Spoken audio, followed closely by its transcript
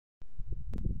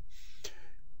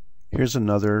Here's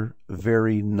another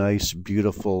very nice,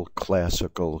 beautiful,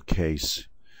 classical case,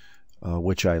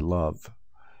 which I love.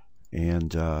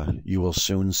 And you will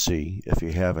soon see, if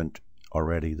you haven't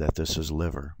already, that this is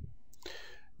liver.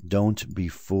 Don't be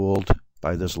fooled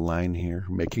by this line here,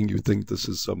 making you think this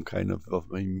is some kind of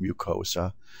a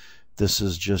mucosa. This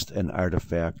is just an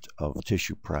artifact of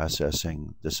tissue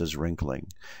processing. This is wrinkling.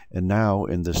 And now,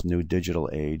 in this new digital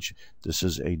age, this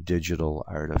is a digital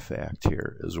artifact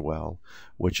here as well,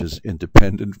 which is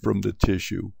independent from the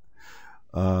tissue,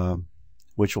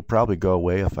 which will probably go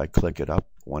away if I click it up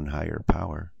one higher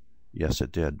power. Yes,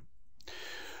 it did.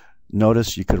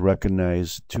 Notice you could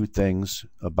recognize two things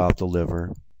about the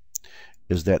liver,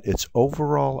 is that its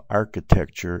overall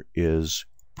architecture is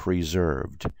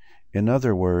preserved. In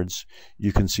other words,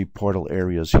 you can see portal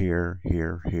areas here,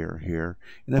 here, here, here.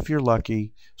 And if you're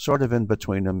lucky, sort of in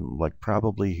between them, like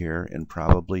probably here and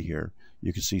probably here,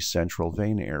 you can see central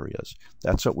vein areas.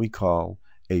 That's what we call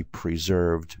a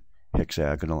preserved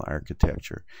hexagonal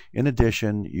architecture. In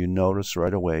addition, you notice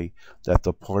right away that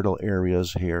the portal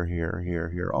areas here, here, here,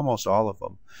 here, almost all of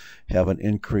them, have an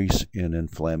increase in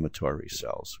inflammatory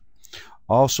cells.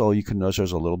 Also, you can notice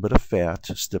there's a little bit of fat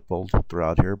stippled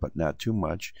throughout here, but not too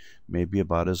much. Maybe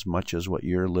about as much as what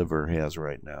your liver has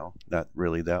right now. Not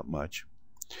really that much.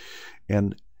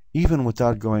 And even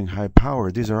without going high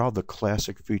power, these are all the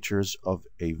classic features of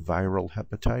a viral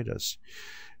hepatitis.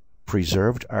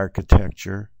 Preserved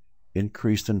architecture,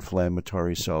 increased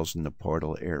inflammatory cells in the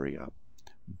portal area.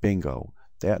 Bingo.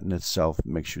 That in itself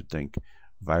makes you think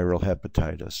viral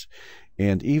hepatitis.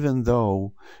 And even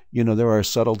though, there are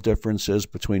subtle differences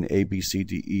between A, B, C,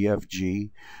 D, E, F,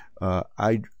 G,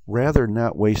 I'd rather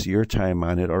not waste your time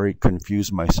on it or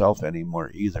confuse myself anymore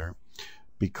either,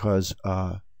 because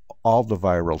all the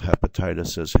viral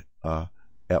hepatitises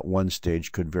at one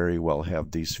stage could very well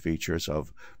have these features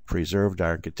of preserved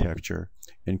architecture,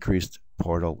 increased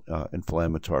portal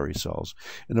inflammatory cells.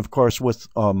 And of course, with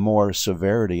more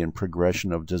severity and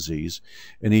progression of disease,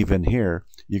 and even here,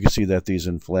 you can see that these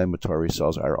inflammatory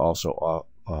cells are also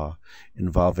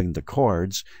involving the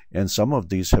cords, and some of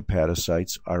these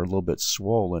hepatocytes are a little bit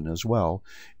swollen as well,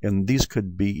 and these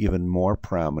could be even more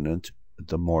prominent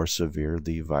the more severe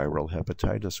the viral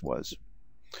hepatitis was.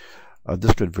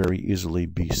 This could very easily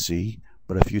be C,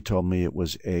 but if you told me it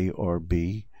was A or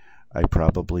B, I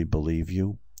probably believe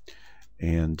you.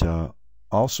 And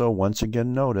also, once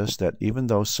again, notice that even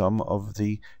though some of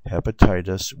the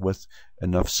hepatitis with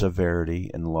enough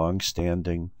severity and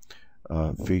long-standing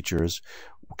features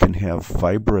can have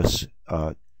fibrous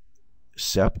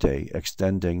septae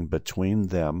extending between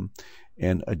them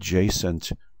and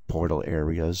adjacent portal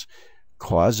areas,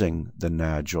 causing the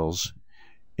nodules,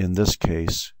 in this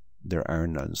case, there are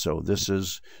none. So this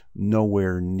is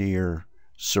nowhere near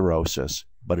cirrhosis,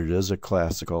 but it is a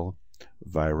classical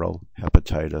viral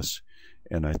hepatitis,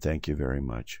 and I thank you very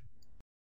much.